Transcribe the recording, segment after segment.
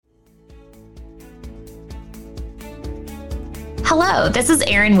Hello, this is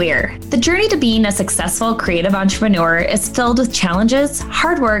Erin Weir. The journey to being a successful creative entrepreneur is filled with challenges,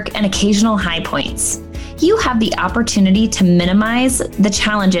 hard work, and occasional high points. You have the opportunity to minimize the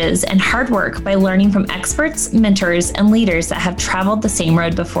challenges and hard work by learning from experts, mentors, and leaders that have traveled the same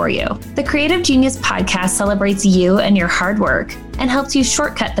road before you. The Creative Genius podcast celebrates you and your hard work and helps you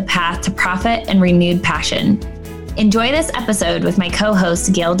shortcut the path to profit and renewed passion. Enjoy this episode with my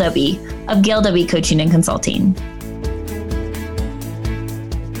co-host, Gail Dobie of Gail Dobie Coaching and Consulting.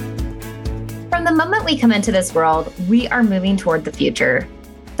 From the moment we come into this world, we are moving toward the future.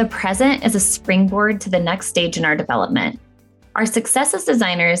 The present is a springboard to the next stage in our development. Our success as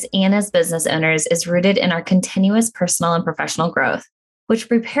designers and as business owners is rooted in our continuous personal and professional growth, which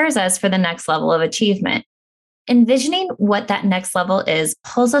prepares us for the next level of achievement. Envisioning what that next level is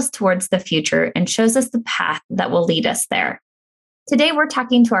pulls us towards the future and shows us the path that will lead us there. Today, we're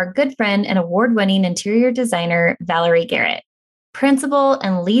talking to our good friend and award-winning interior designer, Valerie Garrett, principal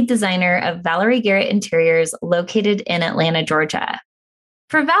and lead designer of Valerie Garrett Interiors located in Atlanta, Georgia.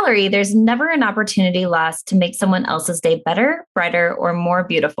 For Valerie, there's never an opportunity lost to make someone else's day better, brighter, or more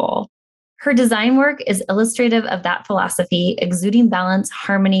beautiful. Her design work is illustrative of that philosophy, exuding balance,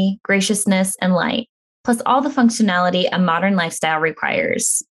 harmony, graciousness, and light, plus all the functionality a modern lifestyle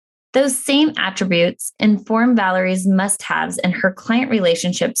requires. Those same attributes inform Valerie's must-haves in her client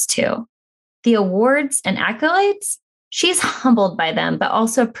relationships too. The awards and accolades? She's humbled by them, but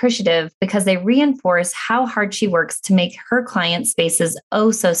also appreciative because they reinforce how hard she works to make her client spaces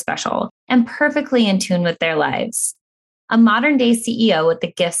oh so special and perfectly in tune with their lives. A modern-day CEO with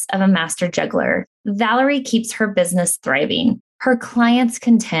the gifts of a master juggler, Valerie keeps her business thriving, her clients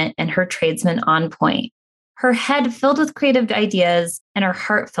content, and her tradesmen on point. Her head filled with creative ideas and her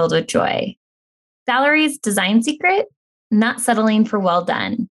heart filled with joy. Valerie's design secret? Not settling for well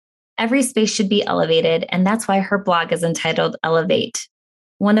done. Every space should be elevated, and that's why her blog is entitled Elevate.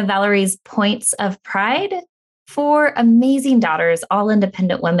 One of Valerie's points of pride? 4 amazing daughters, all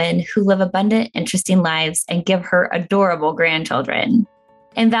independent women who live abundant, interesting lives and give her adorable grandchildren.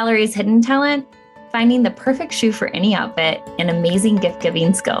 And Valerie's hidden talent? Finding the perfect shoe for any outfit and amazing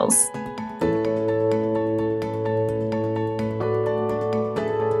gift-giving skills.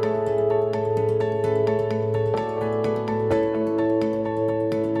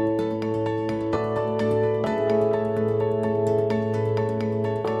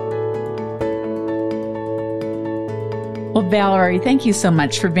 Well, Valerie, thank you so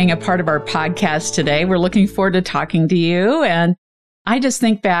much for being a part of our podcast today. We're looking forward to talking to you. And I just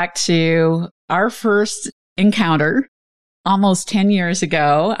think back to our first encounter almost 10 years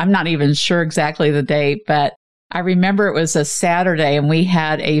ago. I'm not even sure exactly the date, but I remember it was a Saturday and we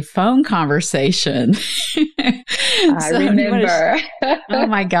had a phone conversation. I remember. Oh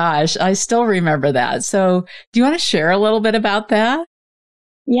my gosh, I still remember that. So do you want to share a little bit about that?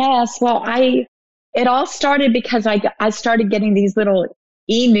 Yes. Well, it all started because I started getting these little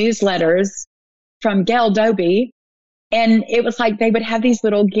e-newsletters from Gail Dobie, and it was like they would have these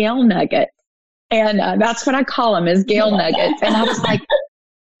little Gail nuggets, and that's what I call them, is Gail nuggets. And I was like,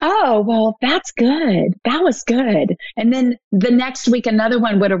 oh, well, that's good. That was good. And then the next week, another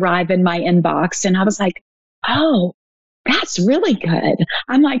one would arrive in my inbox, and I was like, oh, that's really good.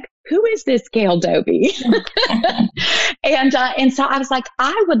 I'm like, who is this Gail Dobie? And so I was like,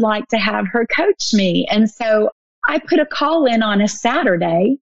 I would like to have her coach me. And so I put a call in on a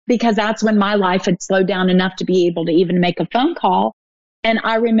Saturday because that's when my life had slowed down enough to be able to even make a phone call. And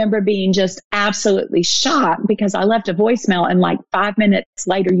I remember being just absolutely shocked because I left a voicemail and like 5 minutes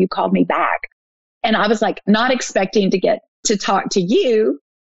later, you called me back. And I was like, not expecting to get to talk to you.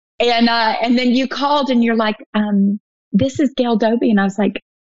 And then you called and you're like, this is Gail Dobie. And I was like,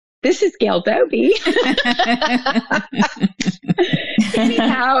 this is Gail Dobie.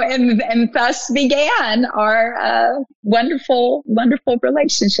 Anyhow, and thus began our wonderful, wonderful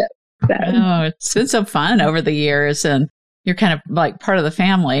relationship. So. Oh, it's been so fun over the years, and you're kind of like part of the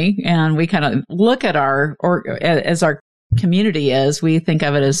family, and we kind of look at as our community is, we think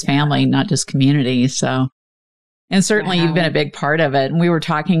of it as family, not just community. So, and certainly you've been a big part of it. And we were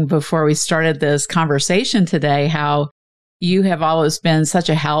talking before we started this conversation today, how you have always been such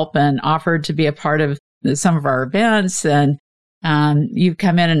a help and offered to be a part of some of our events. And you've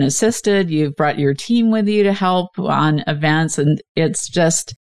come in and assisted. You've brought your team with you to help on events. And it's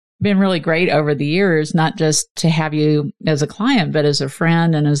just been really great over the years, not just to have you as a client, but as a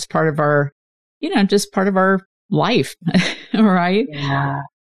friend and as part of our, just part of our life. Right? Yeah.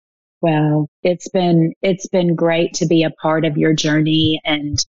 Well, it's been great to be a part of your journey,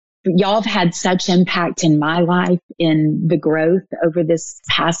 and y'all have had such impact in my life in the growth over this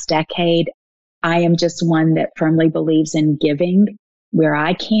past decade. I am just one that firmly believes in giving where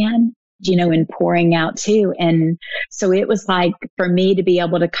I can, and pouring out too. And so it was like, for me to be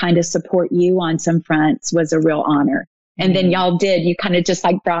able to kind of support you on some fronts was a real honor. And then y'all you kind of just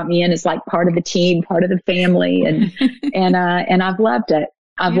like brought me in as like part of the team, part of the family. And I've loved it.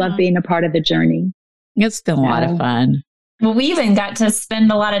 I've loved being a part of the journey. It's been a lot of fun. Well, we even got to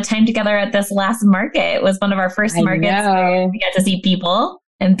spend a lot of time together at this last market. It was one of our first markets where we got to see people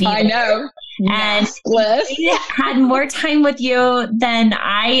and be I know. And we had more time with you than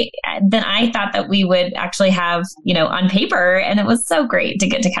I thought that we would actually have, on paper. And it was so great to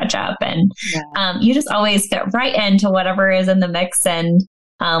get to catch up. And you just always get right into whatever is in the mix. And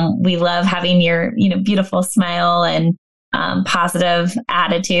we love having your, beautiful smile and positive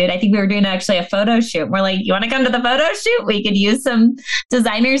attitude. I think we were doing actually a photo shoot. We're like, you want to come to the photo shoot? We could use some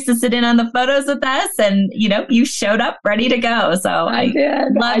designers to sit in on the photos with us. And, you showed up ready to go. So I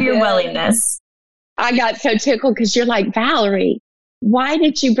love your willingness. I got so tickled because you're like, Valerie, why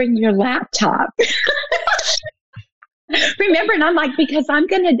did you bring your laptop? Remember? And I'm like, because I'm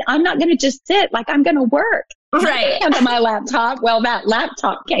not going to just sit, like I'm going to work. Right. Onto my laptop. Well, that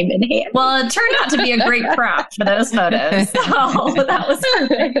laptop came in handy. Well, it turned out to be a great prop for those photos. So that was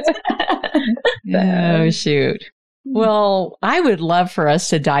perfect. Oh, shoot. Well, I would love for us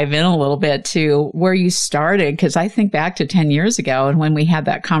to dive in a little bit to where you started, because I think back to 10 years ago and when we had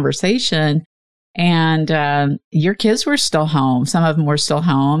that conversation. And your kids were still home. Some of them were still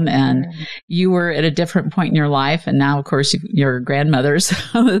home, and you were at a different point in your life. And now, of course, your grandmother's.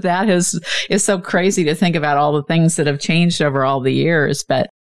 That is so crazy to think about all the things that have changed over all the years. But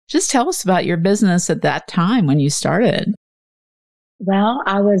just tell us about your business at that time when you started. Well,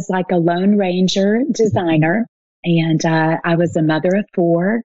 I was like a Lone Ranger designer, and I was a mother of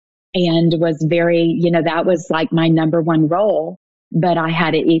 4 and was very, that was like my number one role. But I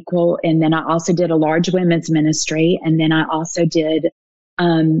had it equal. And then I also did a large women's ministry. And then I also did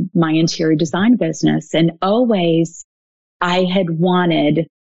my interior design business. And always I had wanted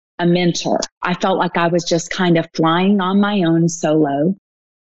a mentor. I felt like I was just kind of flying on my own solo.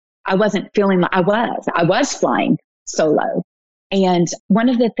 I wasn't feeling like I was flying solo. And one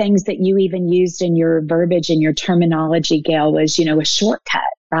of the things that you even used in your verbiage and your terminology, Gail, was, a shortcut,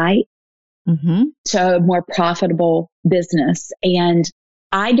 right? Mm-hmm. To a more profitable business. And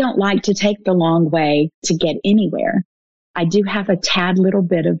I don't like to take the long way to get anywhere. I do have a tad little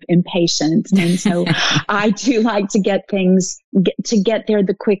bit of impatience. And so I do like to get things, to get there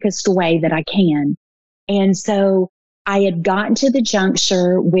the quickest way that I can. And so I had gotten to the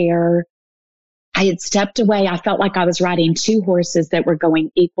juncture where I had stepped away. I felt like I was riding 2 horses that were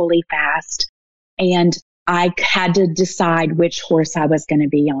going equally fast. And I had to decide which horse I was going to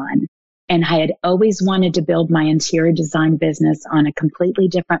be on. And I had always wanted to build my interior design business on a completely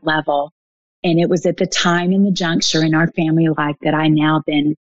different level. And it was at the time in the juncture in our family life that I now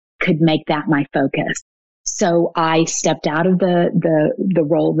then could make that my focus. So I stepped out of the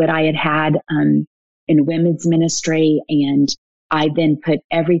role that I had in women's ministry, and I then put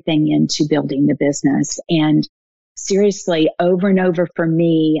everything into building the business. And seriously, over and over for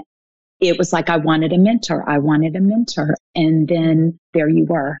me, it was like I wanted a mentor. And then there you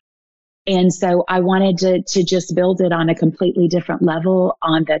were. And so I wanted to just build it on a completely different level,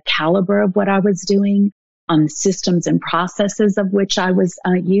 on the caliber of what I was doing, on the systems and processes of which I was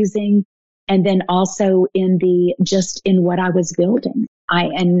using, and then also in what I was building.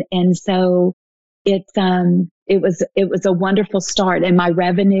 So it was a wonderful start. And my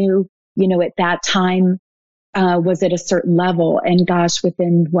revenue, at that time, was at a certain level. And gosh,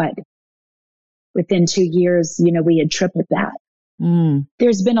 within 2 years, we had tripled that.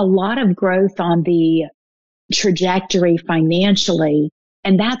 There's been a lot of growth on the trajectory financially.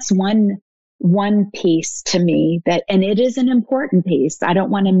 And that's one piece to me and it is an important piece. I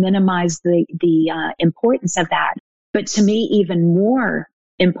don't want to minimize the importance of that. But to me, even more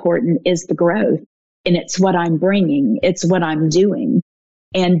important is the growth. And it's what I'm bringing. It's what I'm doing.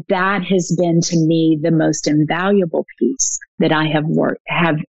 And that has been to me the most invaluable piece that I have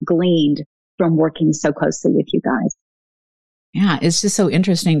gleaned from working so closely with you guys. Yeah, it's just so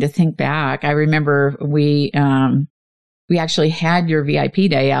interesting to think back. I remember we actually had your VIP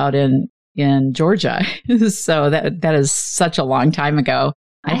day out in Georgia. So that is such a long time ago.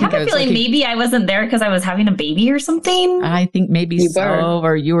 I have a feeling maybe I wasn't there because I was having a baby or something. I think maybe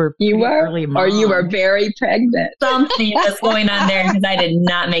or you were early mom. Or you were very pregnant. Something was going on there because I did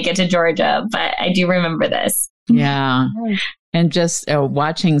not make it to Georgia, but I do remember this. Yeah. And just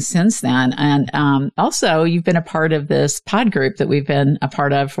watching since then. And also, you've been a part of this pod group that we've been a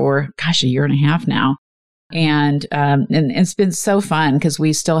part of for, a year and a half now. And it's been so fun because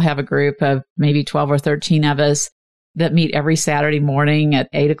we still have a group of maybe 12 or 13 of us that meet every Saturday morning at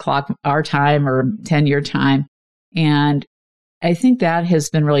 8 o'clock our time or 10 your time. And I think that has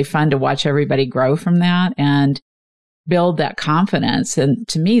been really fun to watch everybody grow from that and build that confidence. And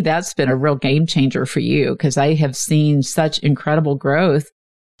to me, that's been a real game changer for you because I have seen such incredible growth,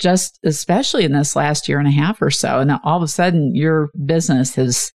 just especially in this last year and a half or so. And all of a sudden, your business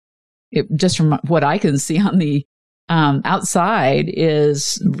has, just from what I can see on the outside,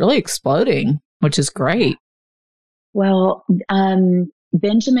 is really exploding, which is great. Well,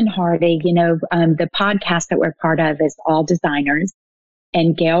 Benjamin Hardy, the podcast that we're part of is All Designers.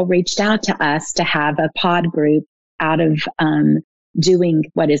 And Gail reached out to us to have a pod group out of doing,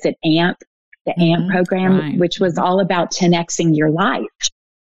 AMP, the AMP program, right, which was all about 10Xing your life.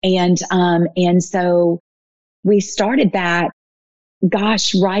 And so we started that,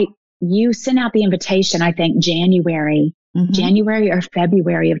 right. You sent out the invitation, I think, January or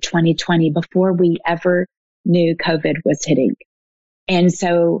February of 2020, before we ever knew COVID was hitting. And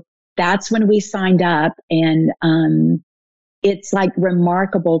so that's when we signed up. And it's like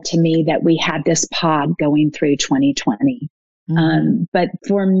remarkable to me that we had this pod going through 2020. But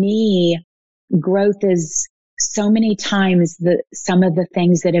for me, growth is so many times some of the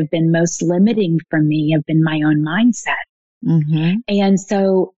things that have been most limiting for me have been my own mindset. And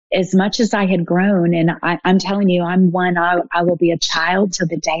so as much as I had grown, and I'm telling you, I'm one, I will be a child till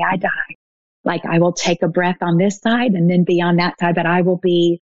the day I die. Like I will take a breath on this side and then be on that side, but I will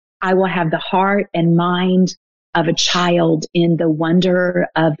have the heart and mind of a child in the wonder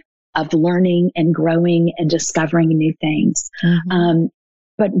of learning and growing and discovering new things.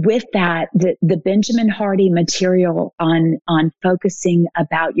 But with that, the Benjamin Hardy material on focusing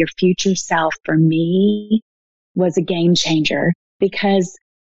about your future self for me was a game changer, because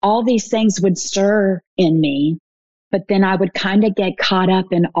all these things would stir in me, but then I would kind of get caught up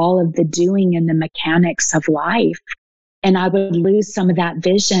in all of the doing and the mechanics of life. And I would lose some of that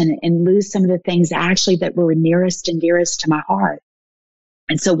vision and lose some of the things actually that were nearest and dearest to my heart.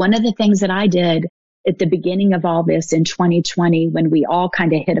 And so one of the things that I did at the beginning of all this in 2020, when we all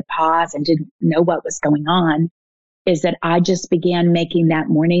kind of hit a pause and didn't know what was going on, is that I just began making that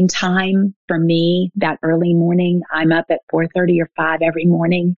morning time for me, that early morning. I'm up at 4:30 or 5 every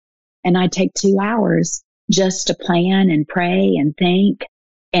morning, and I take 2 hours just to plan and pray and think,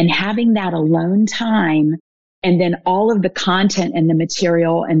 and having that alone time. And then all of the content and the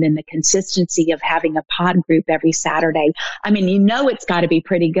material, and then the consistency of having a pod group every Saturday. I mean, it's got to be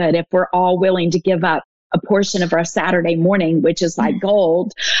pretty good if we're all willing to give up a portion of our Saturday morning, which is like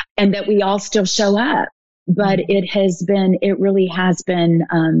gold, and that we all still show up. But it really has been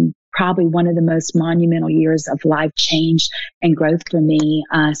probably one of the most monumental years of life change and growth for me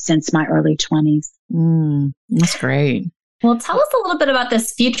since my early 20s. That's great. Well, tell us a little bit about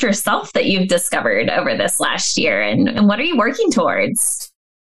this future self that you've discovered over this last year, and what are you working towards?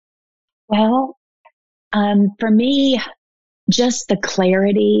 Well, for me, just the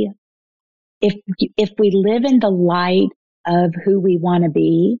clarity. If we live in the light of who we want to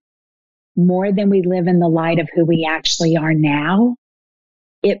be more than we live in the light of who we actually are now,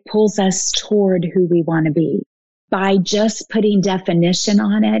 it pulls us toward who we want to be by just putting definition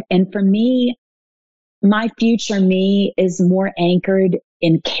on it. And for me, my future me is more anchored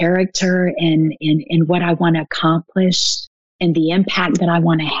in character and in what I want to accomplish and the impact that I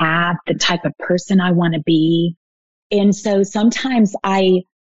want to have, the type of person I want to be. And so sometimes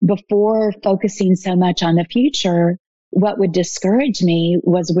before focusing so much on the future, what would discourage me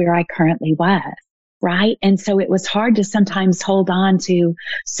was where I currently was, right? And so it was hard to sometimes hold on to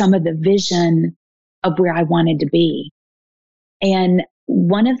some of the vision of where I wanted to be. And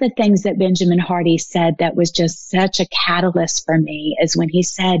one of the things that Benjamin Hardy said that was just such a catalyst for me is when he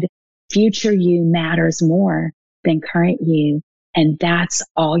said, future you matters more than current you. And that's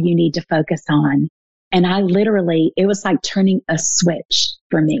all you need to focus on. And it was like turning a switch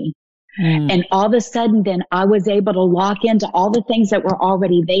for me. And all of a sudden, then I was able to lock into all the things that were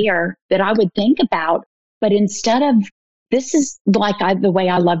already there that I would think about. But instead of, this is like the way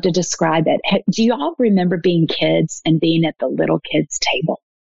I love to describe it. Do you all remember being kids and being at the little kids table?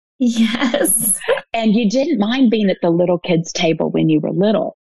 Yes. And you didn't mind being at the little kids table when you were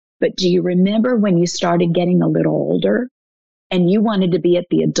little. But do you remember when you started getting a little older and you wanted to be at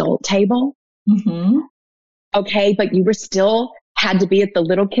the adult table? Okay, but you were still had to be at the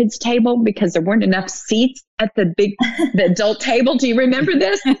little kids table because there weren't enough seats at the adult table. Do you remember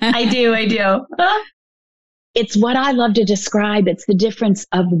this? I do. It's what I love to describe. It's the difference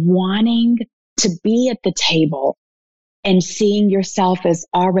of wanting to be at the table and seeing yourself as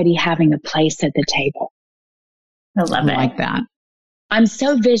already having a place at the table. I love it. I like that. I'm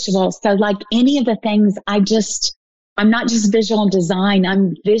so visual. So like any of the things, I'm not just visual in design.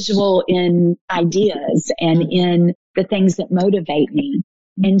 I'm visual in ideas and in the things that motivate me.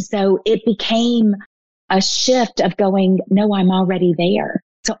 And so it became a shift of going, no, I'm already there.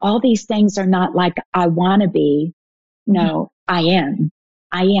 So all these things are not like I want to be. No, I am.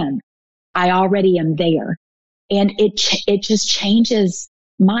 I already am there. And it just changes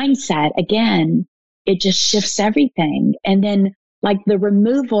mindset. Again, it just shifts everything. And then like the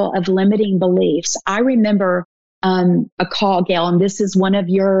removal of limiting beliefs. I remember a call, Gail, and this is one of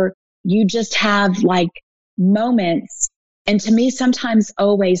you just have like moments. And to me, sometimes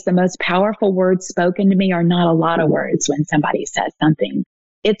always the most powerful words spoken to me are not a lot of words when somebody says something.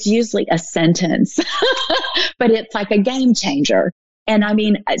 It's usually a sentence, but it's like a game changer. And I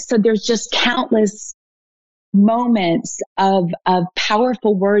mean, so there's just countless moments of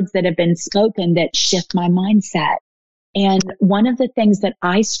powerful words that have been spoken that shift my mindset. And one of the things that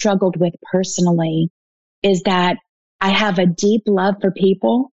I struggled with personally is that I have a deep love for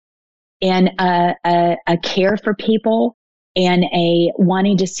people and a care for people and a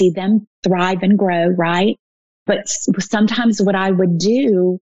wanting to see them thrive and grow, right? But sometimes what I would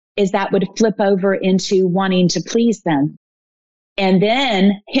do is that would flip over into wanting to please them. And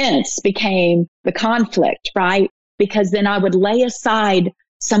then hence became the conflict, right? Because then I would lay aside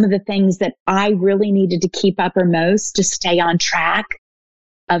some of the things that I really needed to keep uppermost to stay on track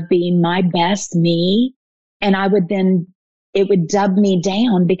of being my best me. And it would dub me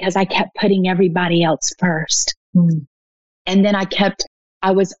down because I kept putting everybody else first. And then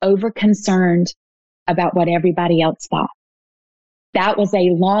I was over concerned about what everybody else thought. That was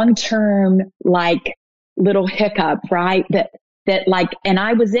a long-term, like little hiccup, right? That like, and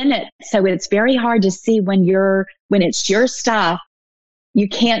I was in it. So it's very hard to see when it's your stuff, you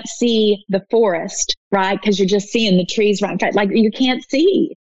can't see the forest, right? Because you're just seeing the trees right in front. Like you can't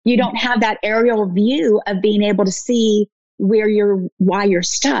see. You don't have that aerial view of being able to see why you're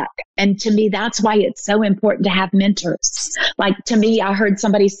stuck. And to me, that's why it's so important to have mentors. Like to me, I heard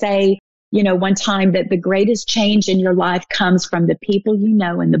somebody say, one time that the greatest change in your life comes from the people you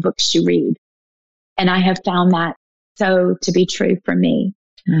know and the books you read. And I have found that so to be true for me.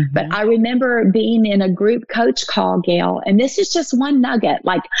 Mm-hmm. But I remember being in a group coach call, Gail, and this is just one nugget.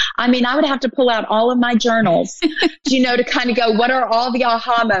 Like, I mean, I would have to pull out all of my journals, to kind of go, what are all the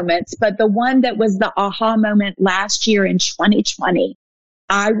aha moments? But the one that was the aha moment last year in 2020,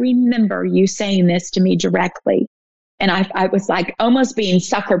 I remember you saying this to me directly. And I was like almost being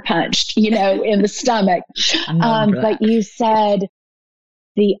sucker punched, in the stomach. But you said,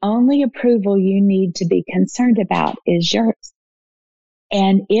 the only approval you need to be concerned about is yours.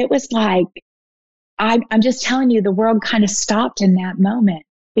 And it was like, I'm just telling you, the world kind of stopped in that moment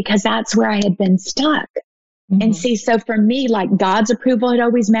because that's where I had been stuck. Mm-hmm. And see, so for me, like God's approval had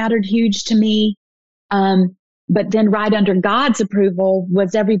always mattered huge to me. But then right under God's approval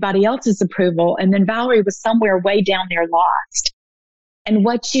was everybody else's approval. And then Valerie was somewhere way down there lost. And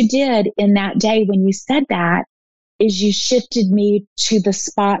what you did in that day when you said that is you shifted me to the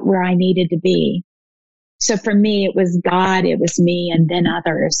spot where I needed to be. So for me, it was God, it was me, and then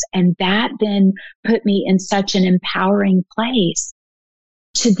others. And that then put me in such an empowering place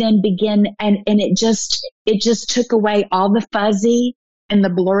to then begin. And it just took away all the fuzzy and the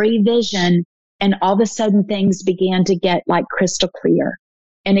blurry vision. And all of a sudden things began to get like crystal clear.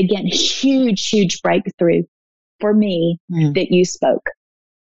 And again, huge breakthrough for me that you spoke.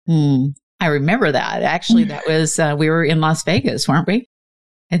 I remember that. Actually, that was, we were in Las Vegas, weren't we?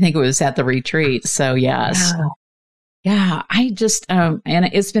 I think it was at the retreat. So yes. Wow. Yeah, I just, and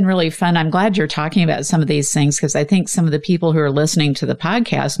it's been really fun. I'm glad you're talking about some of these things because I think some of the people who are listening to the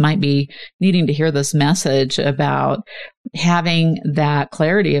podcast might be needing to hear this message about having that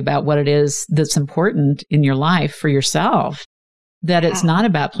clarity about what it is that's important in your life for yourself. That it's not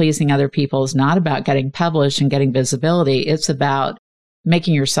about pleasing other people. It's not about getting published and getting visibility. It's about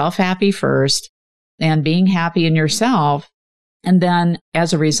making yourself happy first and being happy in yourself. And then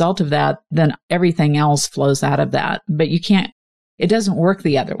as a result of that, then everything else flows out of that. But it doesn't work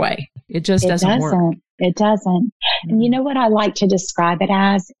the other way. It just doesn't work. It doesn't. And you know what I like to describe it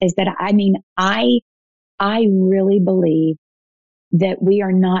as is that, I really believe that we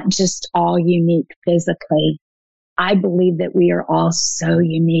are not just all unique physically. I believe that we are all so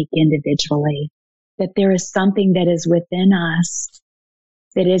unique individually, that there is something that is within us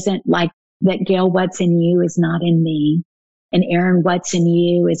that isn't like that. Gail, what's in you is not in me. And Aaron, what's in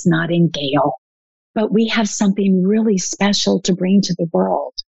you is not in Gail. But we have something really special to bring to the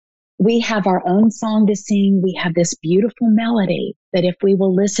world. We have our own song to sing. We have this beautiful melody that if we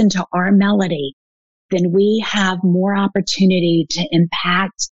will listen to our melody, then we have more opportunity to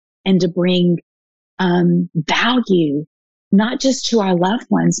impact and to bring value, not just to our loved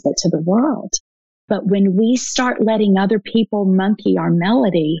ones, but to the world. But when we start letting other people monkey our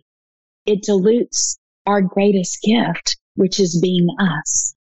melody, it dilutes our greatest gift, which is being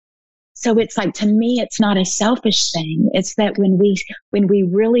us. So it's like, to me, it's not a selfish thing. It's that when we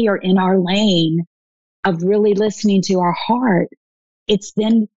really are in our lane of really listening to our heart, it's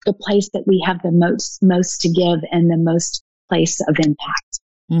then the place that we have the most to give and the most place of impact.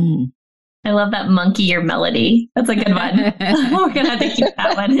 Mm-hmm. I love that monkey your melody. That's a good one. We're gonna have to keep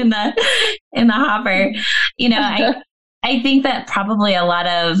that one in the hopper. You know, I think that probably a lot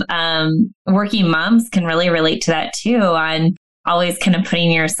of working moms can really relate to that too, on always kind of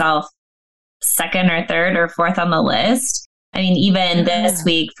putting yourself second or third or fourth on the list. I mean, even this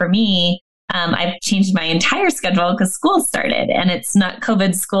week for me, I've changed my entire schedule because school started, and it's not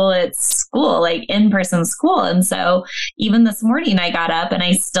COVID school, it's school, like in-person school. And so even this morning I got up and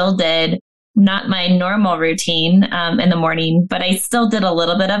I still did not my normal routine in the morning, but I still did a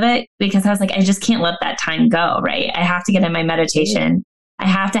little bit of it because I was like, I just can't let that time go, right? I have to get in my meditation. I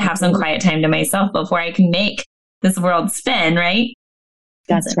have to have some quiet time to myself before I can make this world spin, right?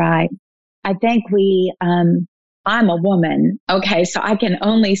 That's right. I think I'm a woman. Okay. So I can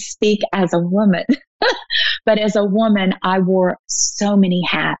only speak as a woman, but as a woman, I wore so many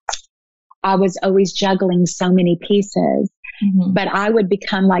hats. I was always juggling so many pieces, but I would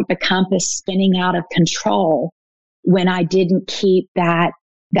become like the compass spinning out of control when I didn't keep that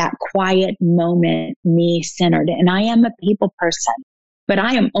quiet moment, me centered. And I am a people person, but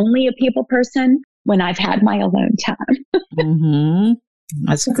I am only a people person when I've had my alone time.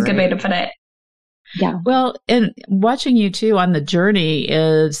 That's a good way to put it. Yeah. Well, and watching you too on the journey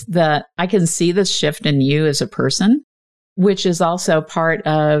is that I can see this shift in you as a person, which is also part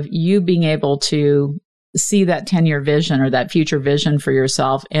of you being able to see that 10-year vision or that future vision for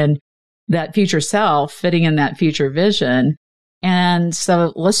yourself, and that future self fitting in that future vision. And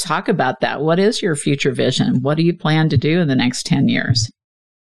so let's talk about that. What is your future vision? What do you plan to do in the next 10 years?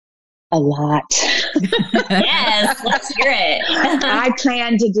 A lot. Yes, let's hear it. I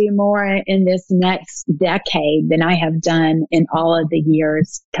plan to do more in this next decade than I have done in all of the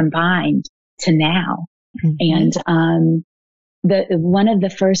years combined to now. And one of the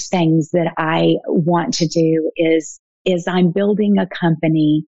first things that I want to do is I'm building a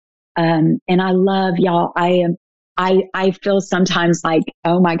company. And I love y'all. I feel sometimes like,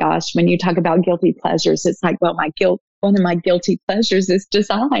 oh my gosh, when you talk about guilty pleasures, it's like, well, one of my guilty pleasures is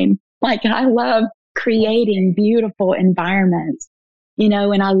design. Like, I love creating beautiful environments,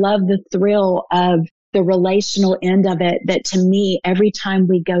 and I love the thrill of the relational end of it, that to me, every time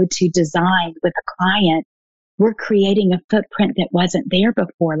we go to design with a client, we're creating a footprint that wasn't there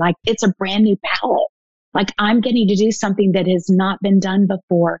before. Like, it's a brand new palette. Like, I'm getting to do something that has not been done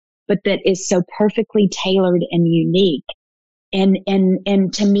before, but that is so perfectly tailored and unique. And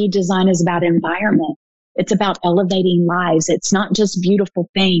to me, design is about environment. It's about elevating lives. It's not just beautiful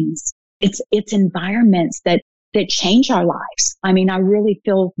things. It's environments that change our lives. I mean, I really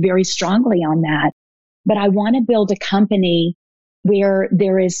feel very strongly on that. But I want to build a company where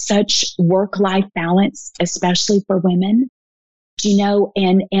there is such work-life balance, especially for women,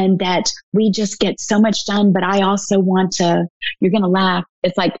 and that we just get so much done. But I also want to, you're going to laugh.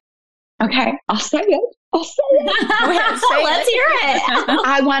 It's like, okay, I'll say it. Let's hear it.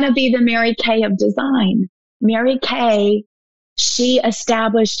 I want to be the Mary Kay of design. Mary Kay, she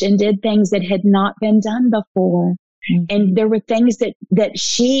established and did things that had not been done before. And there were things that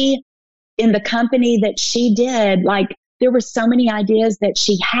she, in the company that she did, like, there were so many ideas that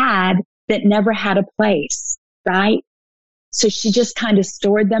she had that never had a place, right? So she just kind of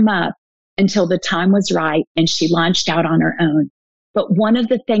stored them up until the time was right, and she launched out on her own. But one of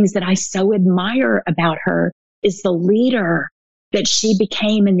the things that I so admire about her is the leader that she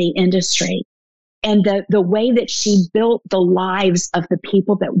became in the industry, and the way that she built the lives of the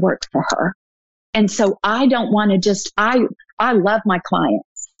people that worked for her. And so I don't want to just, I love my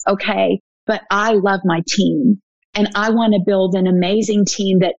clients, okay, but I love my team. And I want to build an amazing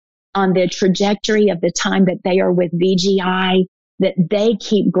team that on the trajectory of the time that they are with VGI, that they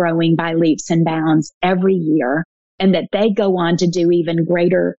keep growing by leaps and bounds every year, and that they go on to do even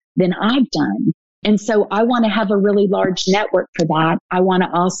greater than I've done. And so I want to have a really large network for that. I want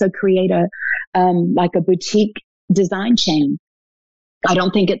to also create a boutique design chain. I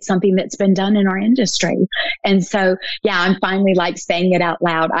don't think it's something that's been done in our industry. And so, yeah, I'm finally like saying it out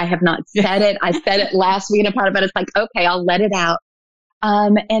loud. I have not said it. I said it last week in a part of it. It's like, okay, I'll let it out.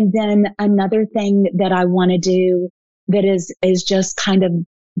 And then another thing that I want to do that is just kind of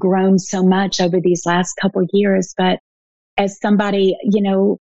grown so much over these last couple of years. But as somebody,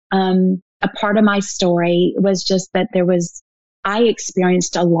 a part of my story was just that I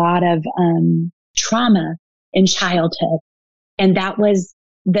experienced a lot of trauma in childhood. And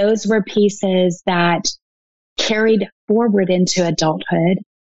those were pieces that carried forward into adulthood.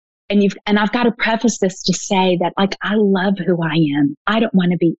 And I've got to preface this to say that, like, I love who I am. I don't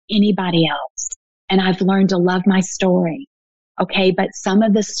want to be anybody else. And I've learned to love my story. Okay. But some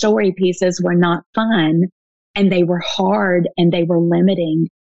of the story pieces were not fun, and they were hard, and they were limiting.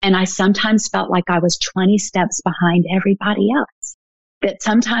 And I sometimes felt like I was 20 steps behind everybody else. That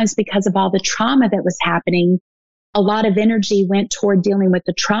sometimes, because of all the trauma that was happening, a lot of energy went toward dealing with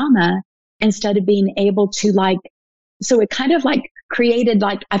the trauma instead of being able to, so it kind of created,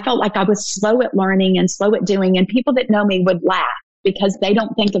 I felt like I was slow at learning and slow at doing. And people that know me would laugh because they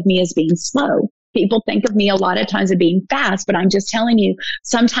don't think of me as being slow. People think of me a lot of times as being fast, but I'm just telling you,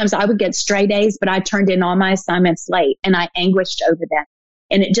 sometimes I would get stray days, but I turned in all my assignments late, and I anguished over them.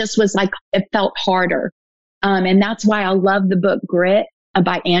 And it just was it felt harder. And that's why I love the book Grit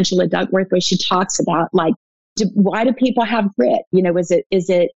by Angela Duckworth, where she talks about why do people have grit? Is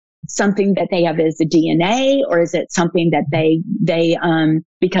it something that they have as a DNA, or is it something that they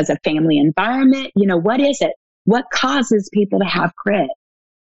because of family environment? What is it? What causes people to have grit?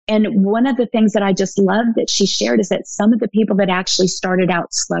 And one of the things that I just love that she shared is that some of the people that actually started out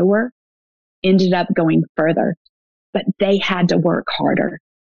slower ended up going further, but they had to work harder.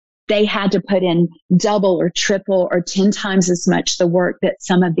 They had to put in double or triple or 10 times as much the work that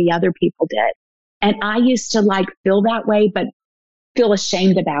some of the other people did. And I used to feel that way, but feel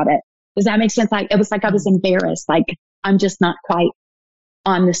ashamed about it. Does that make sense? It was I was embarrassed. I'm just not quite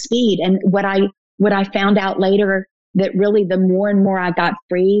on the speed. And what I found out later, that really the more and more I got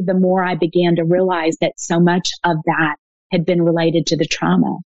free, the more I began to realize that so much of that had been related to the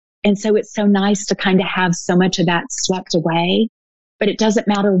trauma. And so it's so nice to kind of have so much of that swept away, but it doesn't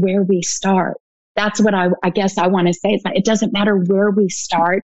matter where we start. That's what I guess I want to say. It doesn't matter where we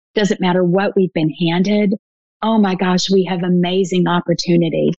start. Doesn't matter what we've been handed. Oh my gosh, we have amazing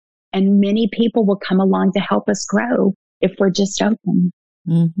opportunity, and many people will come along to help us grow if we're just open.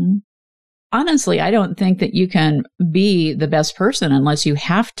 Mm-hmm. Honestly, I don't think that you can be the best person unless you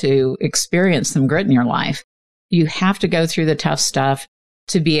have to experience some grit in your life. You have to go through the tough stuff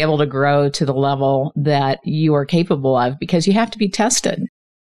to be able to grow to the level that you are capable of, because you have to be tested.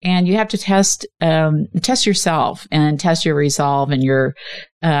 And you have to test yourself and test your resolve and your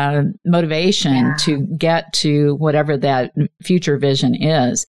motivation to get to whatever that future vision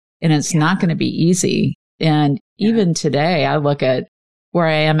is. And it's not going to be easy. And even today, I look at where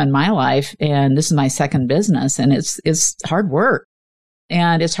I am in my life, and this is my second business, and it's hard work.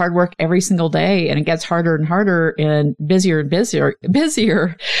 And it's hard work every single day, and it gets harder and harder and busier and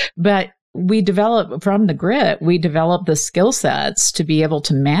busier. But we develop from the grit, we develop the skill sets to be able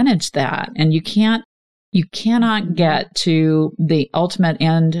to manage that. And you cannot get to the ultimate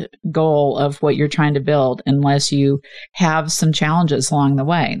end goal of what you're trying to build unless you have some challenges along the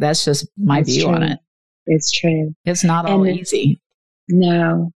way. That's just my view on it. It's true. It's not all easy.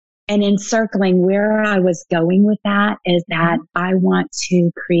 No. And encircling where I was going with that is that I want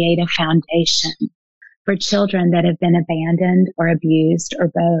to create a foundation for children that have been abandoned or abused or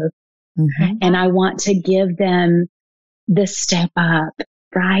both. Mm-hmm. And I want to give them the step up,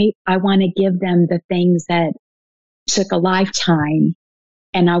 right? I want to give them the things that took a lifetime,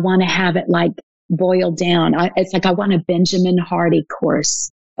 and I want to have it boiled down. It's I want a Benjamin Hardy course,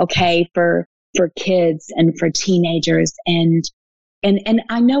 okay, for kids and for teenagers. And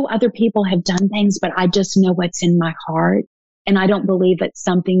I know other people have done things, but I just know what's in my heart. And I don't believe it's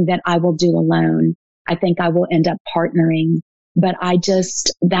something that I will do alone. I think I will end up partnering, but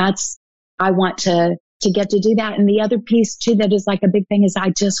I want to get to do that. And the other piece too, that is a big thing, is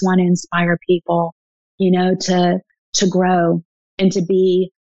I just want to inspire people, to grow and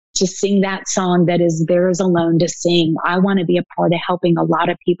to sing that song that is theirs alone to sing. I want to be a part of helping a lot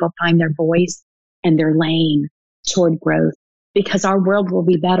of people find their voice and their lane toward growth, because our world will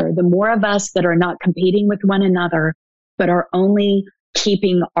be better. The more of us that are not competing with one another, but are only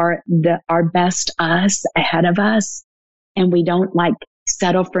keeping our best us ahead of us, and we don't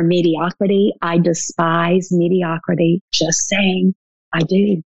settle for mediocrity. I despise mediocrity. Just saying, I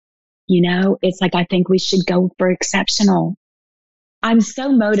do. It's I think we should go for exceptional. I'm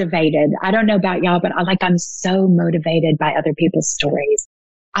so motivated. I don't know about y'all, but I'm so motivated by other people's stories.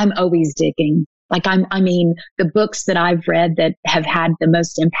 I'm always digging. The books that I've read that have had the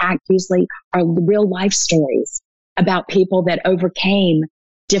most impact usually are real life stories about people that overcame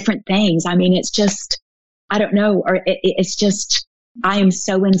different things. It's just, I don't know, or it's just, I am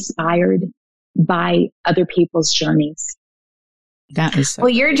so inspired by other people's journeys. That is so well,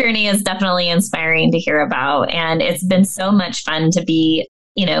 your journey is definitely inspiring to hear about. And it's been so much fun to be,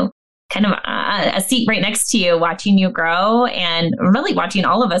 kind of a seat right next to you, watching you grow and really watching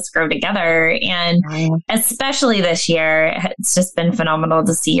all of us grow together. And especially this year, it's just been phenomenal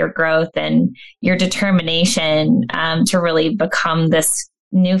to see your growth and your determination to really become this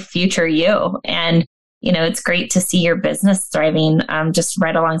new future you. And, it's great to see your business thriving just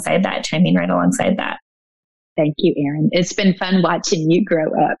right alongside that, chiming right alongside that. Thank you, Erin. It's been fun watching you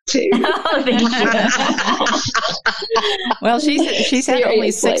grow up too. Oh, thank you. Well, she's had only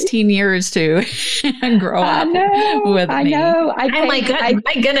 16 years to grow up with me. I know. My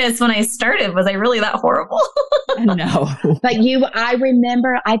goodness, when I started, was I really that horrible? No. But I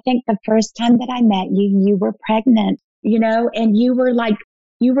remember, I think the first time that I met you, you were pregnant, and you were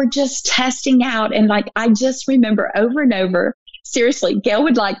just testing out. And I just remember over and over, seriously, Gail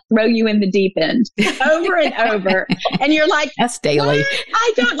would throw you in the deep end over and over. And you're like, that's daily. What?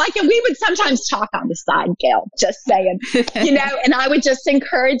 I don't like it. We would sometimes talk on the side, Gail, just saying, and I would just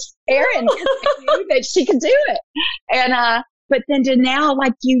encourage Erin because I knew that she could do it. And, but then to now,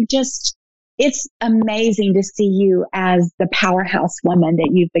 it's amazing to see you as the powerhouse woman that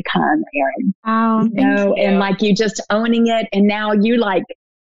you've become, Erin. Oh, thank you. And you just owning it. And now you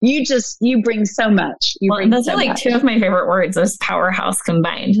bring so much. Those are two of my favorite words, those powerhouse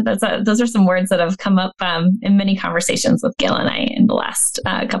combined. Those are some words that have come up in many conversations with Gail and I in the last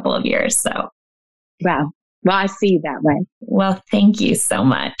couple of years. So, wow. Well, I see you that way. Well, thank you so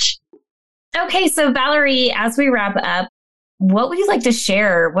much. Okay. So Valerie, as we wrap up, what would you like to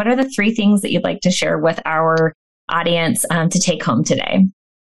share? What are the 3 things that you'd like to share with our audience to take home today?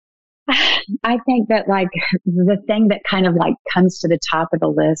 I think that the thing that kind of comes to the top of the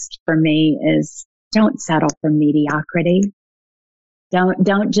list for me is don't settle for mediocrity.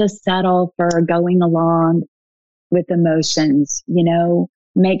 Don't just settle for going along with emotions,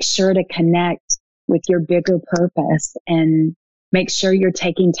 make sure to connect with your bigger purpose and make sure you're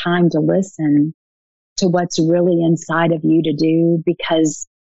taking time to listen to what's really inside of you to do, because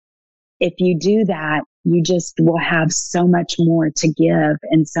if you do that, you just will have so much more to give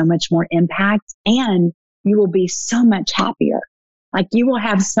and so much more impact, and you will be so much happier. You will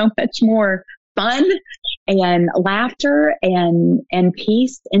have so much more fun and laughter and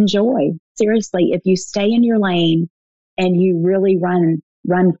peace and joy. Seriously, if you stay in your lane and you really run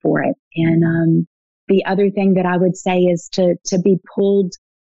for it. And the other thing that I would say is to be pulled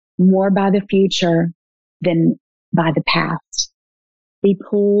more by the future than by the past. Be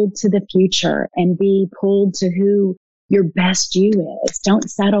pulled to the future and be pulled to who your best you is. Don't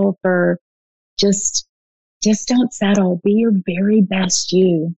settle for just don't settle. Be your very best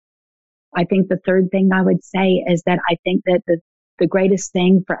you. I think the third thing I would say is that I think that the greatest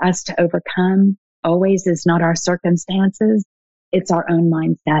thing for us to overcome always is not our circumstances. It's our own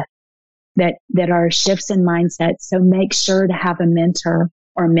mindset, that our shifts in mindset. So make sure to have a mentor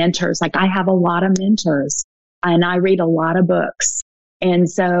or mentors. I have a lot of mentors and I read a lot of books. And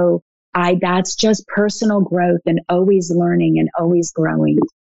so that's just personal growth and always learning and always growing.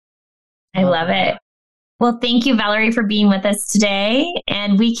 I love it. Well, thank you, Valerie, for being with us today.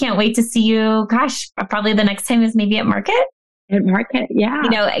 And we can't wait to see you. Gosh, probably the next time is maybe at Market. At Market, yeah.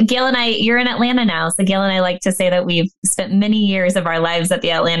 Gail and I, you're in Atlanta now. So Gail and I like to say that we've spent many years of our lives at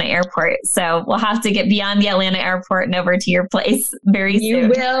the Atlanta airport. So we'll have to get beyond the Atlanta airport and over to your place very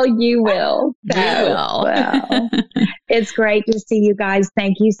soon. You will. Well, it's great to see you guys.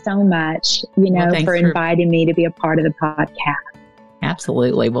 Thank you so much, for inviting me to be a part of the podcast.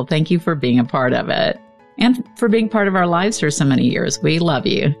 Absolutely. Well, thank you for being a part of it and for being part of our lives for so many years. We love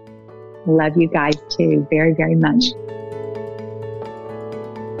you. Love you guys too, very, very much.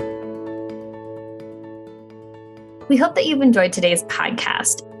 We hope that you've enjoyed today's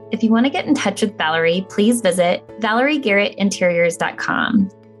podcast. If you want to get in touch with Valerie, please visit ValerieGarrettInteriors.com.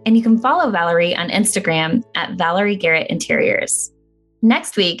 And you can follow Valerie on Instagram at Valerie Garrett Interiors.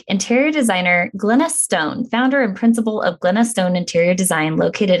 Next week, interior designer Glenna Stone, founder and principal of Glenna Stone Interior Design,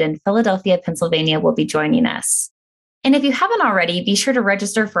 located in Philadelphia, Pennsylvania, will be joining us. And if you haven't already, be sure to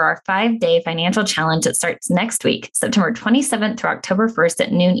register for our 5-day financial challenge that starts next week, September 27th through October 1st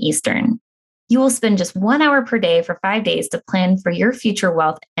at noon Eastern. You will spend just 1 hour per day for 5 days to plan for your future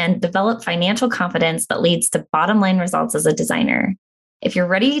wealth and develop financial confidence that leads to bottom line results as a designer. If you're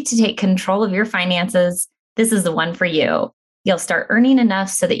ready to take control of your finances, this is the one for you. You'll start earning enough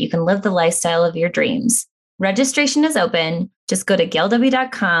so that you can live the lifestyle of your dreams. Registration is open. Just go to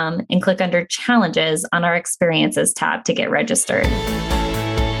gailw.com and click under Challenges on our Experiences tab to get registered.